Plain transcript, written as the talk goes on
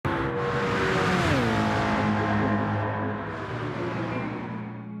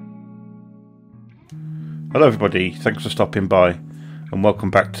Hello everybody, thanks for stopping by and welcome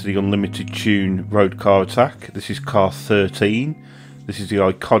back to the Unlimited Tune Road Car Attack. This is car 13. This is the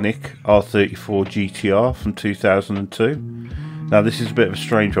iconic R34 GTR from 2002. Now this is a bit of a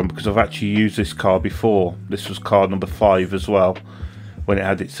strange one because I've actually used this car before. This was car number 5 as well when it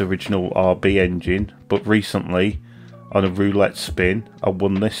had its original RB engine, but recently on a roulette spin I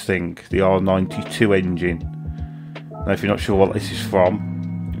won this thing, the R92 engine. Now if you're not sure what this is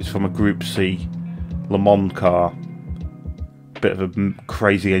from, it's from a Group C Le Mans car. Bit of a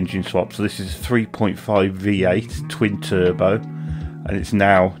crazy engine swap. So this is a 3.5 V8 twin turbo and it's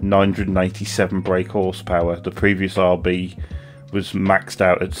now 987 brake horsepower. The previous RB was maxed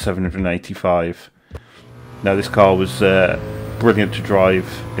out at 785. Now this car was brilliant to drive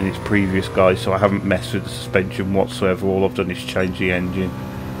in its previous guise, so I haven't messed with the suspension whatsoever. All I've done is change the engine.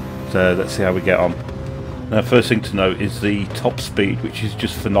 So let's see how we get on. Now first thing to note is the top speed, which is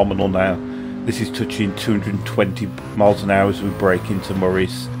just phenomenal now. This is touching 220 miles an hour as we brake into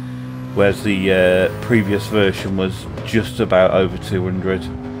Murray's, whereas the previous version was just about over 200.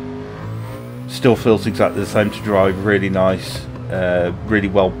 Still feels exactly the same to drive, really nice, really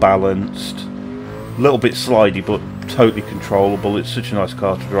well balanced, a little bit slidey but totally controllable. It's such a nice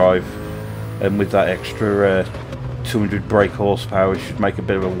car to drive, and with that extra 200 brake horsepower it should make a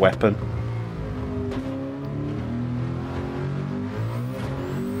bit of a weapon.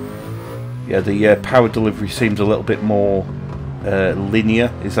 Yeah, the power delivery seems a little bit more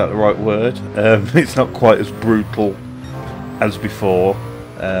linear, is that the right word? It's not quite as brutal as before.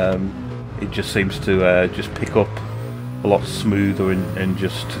 It just seems to just pick up a lot smoother and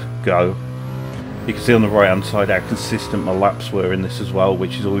just go. You can see on the right hand side how consistent my laps were in this as well,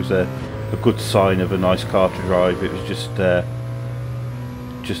 which is always a good sign of a nice car to drive. It was just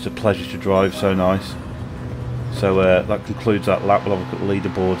a pleasure to drive, so nice. So that concludes that lap. We'll have a look at the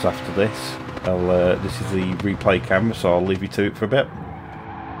leaderboards after this. This is the replay camera, so I'll leave you to it for a bit.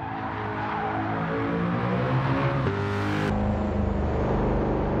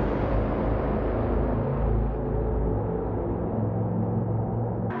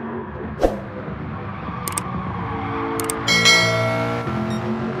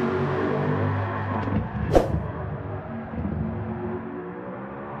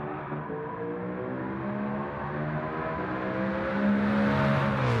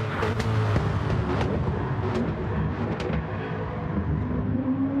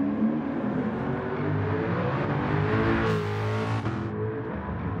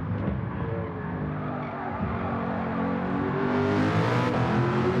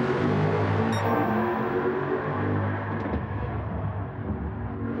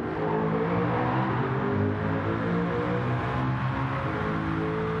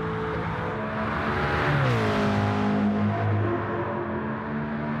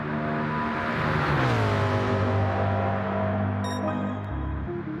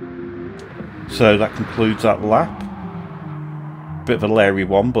 So that concludes that lap. Bit of a leery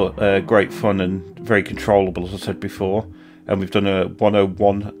one, but great fun and very controllable, as I said before. And we've done a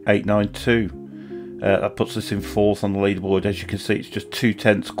 101.892. That puts us in 4th on the leaderboard. As you can see, it's just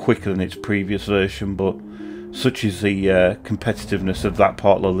 0.2 quicker than its previous version, but such is the competitiveness of that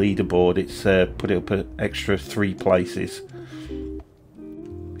part of the leaderboard, it's put it up an extra 3 places. Yeah,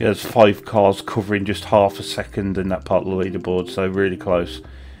 there's 5 cars covering just half a second in that part of the leaderboard, so really close.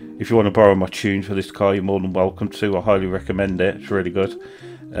 If you want to borrow my tune for this car, you're more than welcome to. I highly recommend it. It's really good.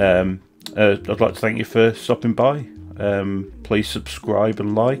 I'd like to thank you for stopping by. Please subscribe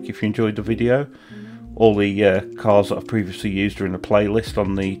and like if you enjoyed the video. All the cars that I've previously used are in a playlist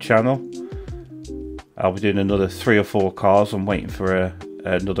on the channel. I'll be doing another 3 or 4 cars. I'm waiting for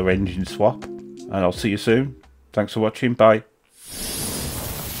another engine swap. And I'll see you soon. Thanks for watching. Bye.